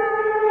book.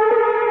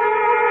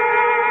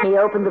 He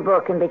opened the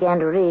book and began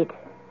to read.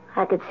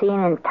 I could see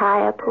an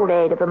entire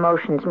parade of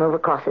emotions move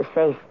across his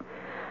face.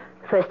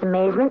 First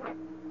amazement,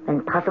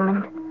 then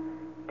puzzlement,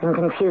 then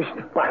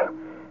confusion. Well,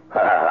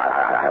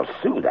 I'll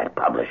sue that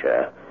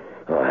publisher.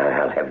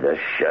 I'll have the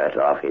shirt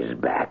off his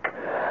back.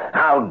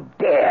 How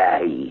dare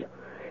he?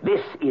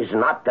 This is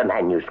not the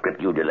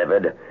manuscript you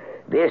delivered.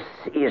 This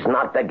is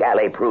not the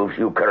galley proofs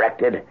you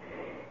corrected.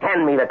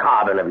 Hand me the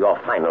carbon of your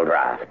final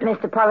draft.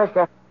 Mr.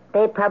 Pollister,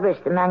 they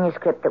published the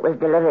manuscript that was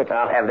delivered.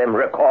 I'll have them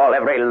recall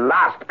every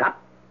last cut.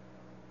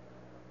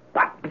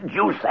 What did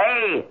you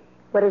say?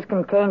 What is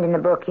contained in the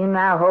book you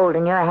now hold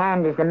in your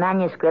hand is the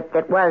manuscript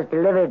that was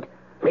delivered.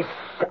 Miss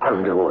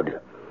Underwood,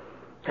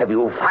 have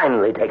you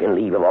finally taken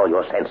leave of all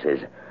your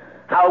senses?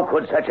 How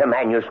could such a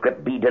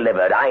manuscript be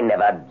delivered? I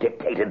never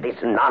dictated this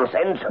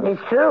nonsense.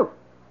 It's true.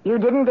 You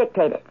didn't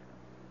dictate it.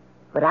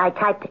 But I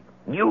typed it.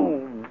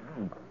 You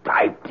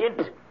typed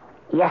it?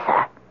 Yes,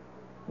 sir.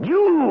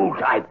 You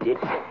typed it?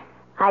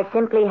 I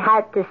simply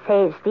had to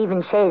save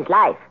Stephen Shea's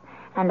life.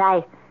 And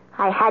I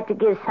I had to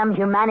give some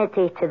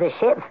humanity to the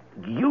Shiv.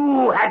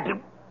 You had to...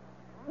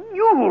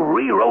 You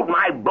rewrote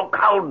my book.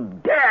 How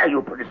dare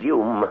you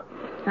presume?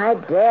 I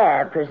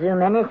dare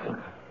presume anything.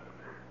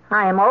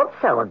 I am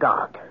also a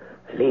god.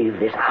 Leave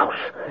this house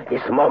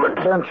this moment.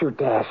 Don't you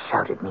dare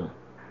shout at me.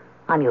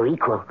 I'm your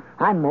equal.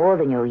 I'm more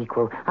than your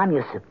equal. I'm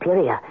your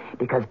superior,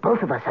 because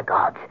both of us are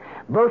gods.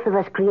 Both of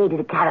us created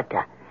a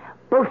character.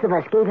 Both of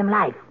us gave him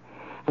life.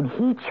 And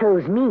he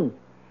chose me.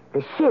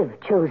 The Shiv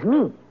chose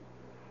me.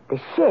 The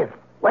Shiv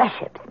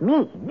worships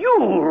me.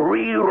 You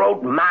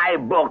rewrote my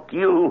book,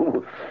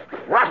 you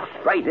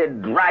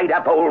frustrated,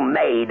 dried-up old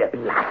maid.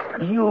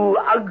 Blasphemy. You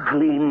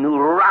ugly,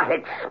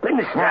 neurotic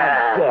spinster.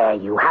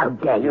 How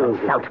dare you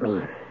insult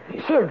me.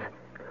 Shiv,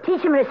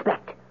 teach him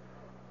respect.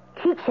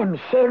 Teach him,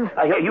 Shiv.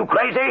 Are you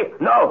crazy?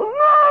 No.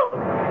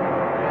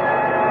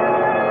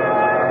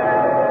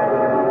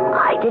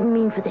 I didn't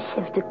mean for the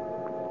Shiv to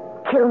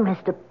kill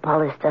Mr.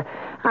 Pollister.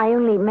 I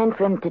only meant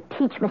for him to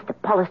teach Mr.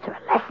 Pollister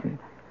a lesson.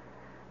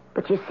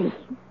 But you see,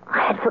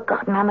 I had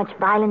forgotten how much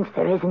violence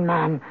there is in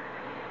man.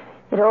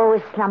 It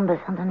always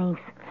slumbers underneath,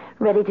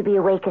 ready to be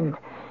awakened.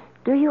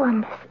 Do you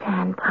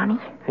understand, Barney?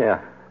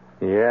 Yeah,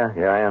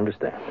 I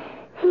understand.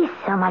 He's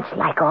so much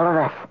like all of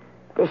us,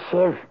 the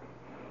Shiv.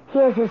 He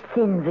has his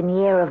thin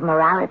veneer of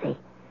morality,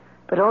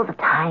 but all the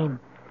time,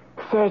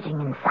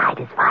 surging inside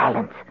is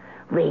violence,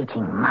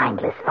 raging,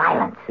 mindless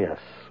violence. Yes,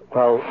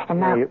 well... And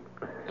now,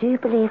 do you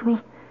believe me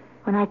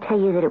when I tell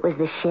you that it was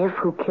the Shiv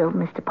who killed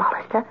Mr.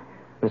 Pollister?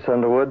 Miss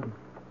Underwood,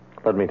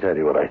 let me tell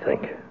you what I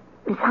think.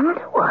 Miss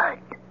Underwood?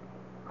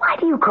 Why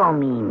do you call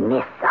me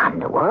Miss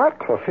Underwood?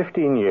 For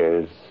 15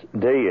 years,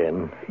 day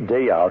in,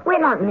 day out... We're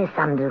not Miss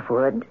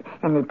Underwood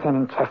and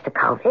Lieutenant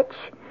Chesterkovich.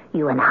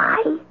 You and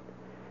I.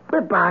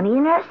 We're Barney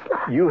and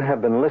Ursula. You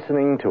have been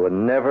listening to a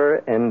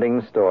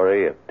never-ending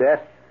story of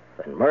death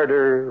and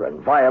murder and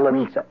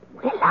violence.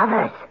 We're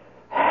lovers.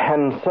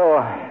 And so,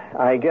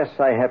 I guess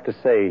I have to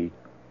say...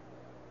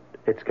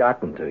 It's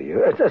gotten to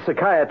you. A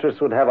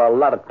psychiatrist would have a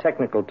lot of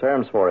technical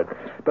terms for it.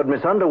 But,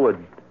 Miss Underwood,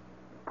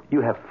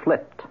 you have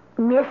flipped.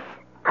 Miss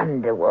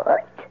Underwood?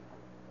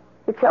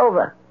 It's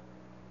over.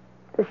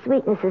 The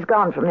sweetness is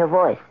gone from your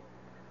voice.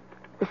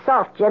 The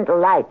soft, gentle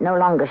light no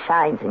longer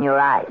shines in your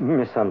eyes.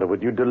 Miss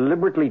Underwood, you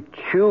deliberately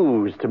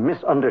choose to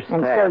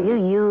misunderstand. And so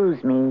you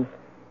use me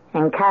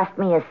and cast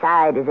me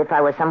aside as if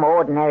I were some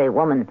ordinary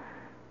woman.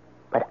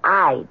 But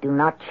I do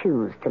not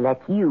choose to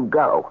let you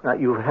go. Now,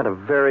 you've had a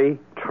very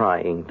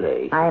trying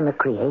day. I am a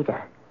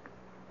creator.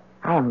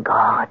 I am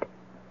God.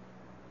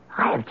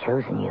 I have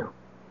chosen you.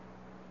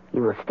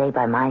 You will stay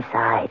by my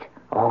side,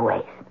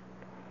 always.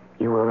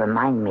 You will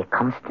remind me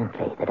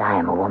constantly that I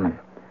am a woman.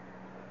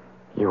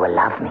 You will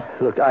love me.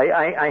 Look,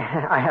 I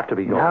have to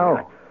be going.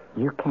 No,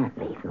 you can't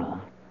leave me.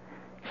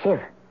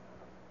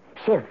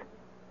 Shiv,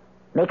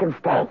 make him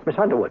stay. Miss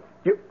Underwood,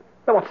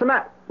 what's the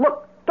matter?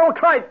 Look. Don't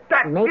try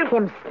that. Make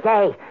him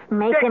stay.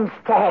 Make him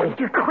stay.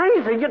 You're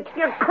crazy.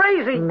 You're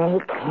crazy.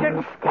 Make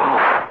him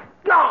stay.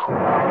 No.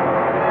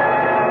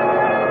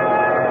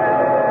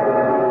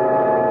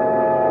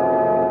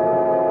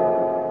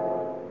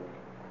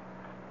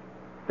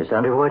 Miss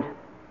Underwood?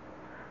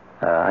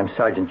 I'm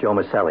Sergeant Joe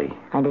Maselli.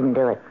 I didn't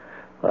do it.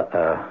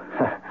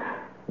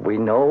 We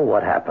know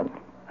what happened.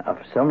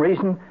 For some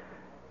reason,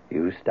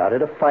 you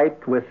started a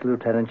fight with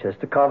Lieutenant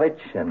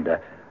Chesterkovich, and...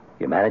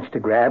 you managed to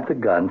grab the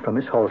gun from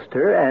his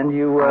holster, and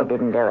you... I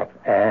didn't do it.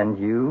 And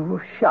you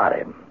shot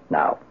him.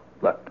 Now,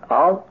 look,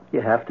 all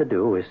you have to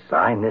do is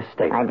sign this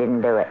statement. I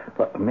didn't do it.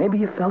 Look, maybe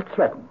you felt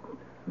threatened.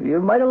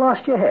 You might have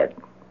lost your head.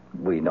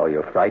 We know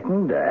you're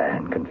frightened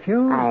and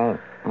confused.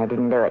 I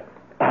didn't do it.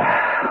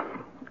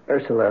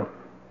 Ursula,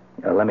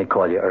 let me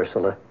call you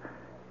Ursula.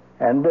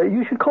 And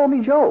you should call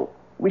me Joe.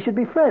 We should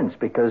be friends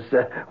because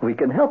we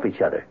can help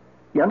each other.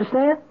 You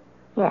understand?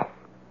 Yes.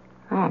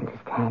 I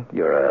understand.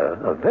 You're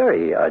a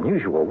very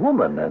unusual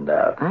woman, and...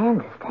 I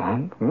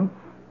understand.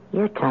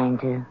 You're trying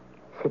to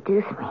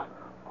seduce me.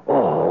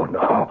 Oh,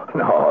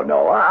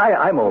 no.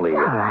 I'm only... It's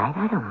all right.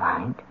 I don't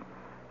mind.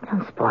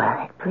 Don't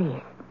spoil it,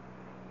 please.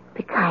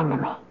 Be kind to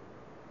me.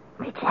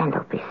 Be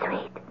gentle. Be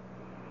sweet.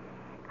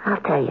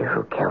 I'll tell you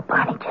who killed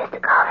Barney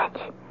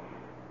Chesterkovich.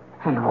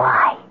 And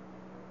why.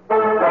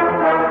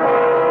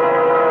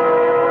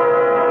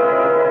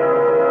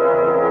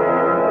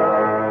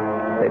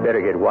 They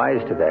better get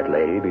wise to that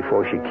lady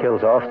before she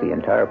kills off the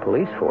entire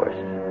police force.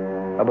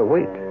 Oh, but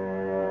wait.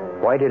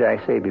 Why did I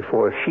say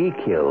before she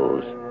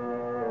kills?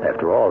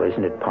 After all,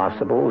 isn't it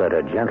possible that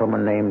a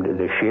gentleman named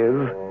the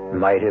Shiv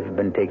might have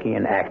been taking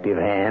an active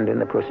hand in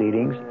the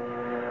proceedings?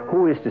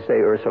 Who is to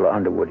say Ursula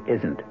Underwood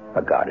isn't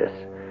a goddess?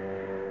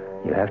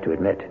 You have to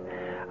admit,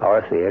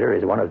 our theater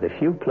is one of the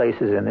few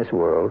places in this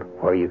world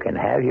where you can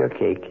have your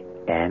cake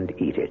and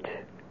eat it.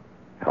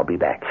 I'll be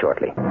back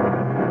shortly.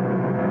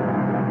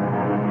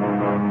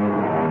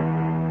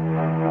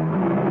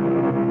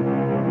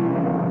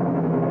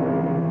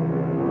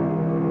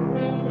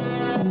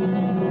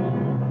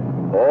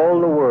 All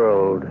the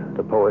world,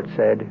 the poet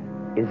said,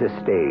 is a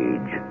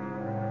stage.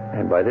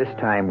 And by this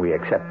time we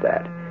accept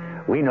that.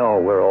 We know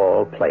we're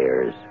all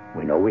players.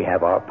 We know we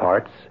have our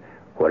parts,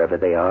 Whatever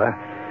they are,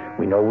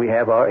 we know we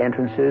have our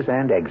entrances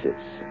and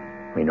exits.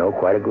 We know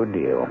quite a good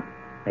deal.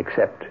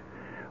 Except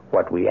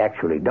what we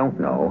actually don't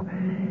know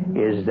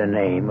is the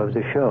name of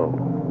the show,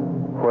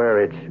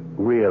 where it's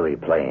really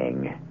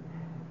playing,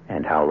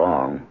 and how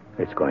long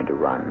it's going to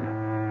run.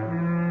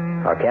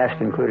 Our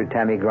cast included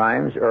Tammy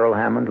Grimes, Earl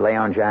Hammond,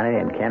 Leon Janney,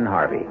 and Ken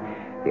Harvey.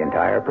 The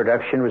entire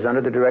production was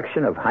under the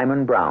direction of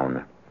Hyman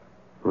Brown.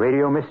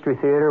 Radio Mystery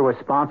Theater was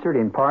sponsored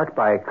in part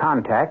by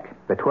Contact,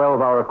 the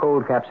 12-hour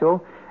cold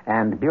capsule,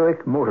 and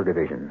Buick Motor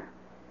Division.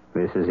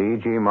 This is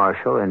E.G.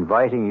 Marshall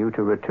inviting you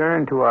to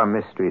return to our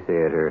Mystery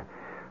Theater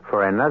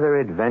for another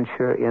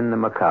adventure in the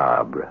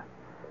macabre.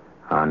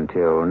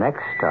 Until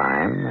next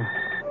time,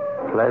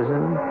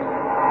 pleasant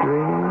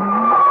dreams.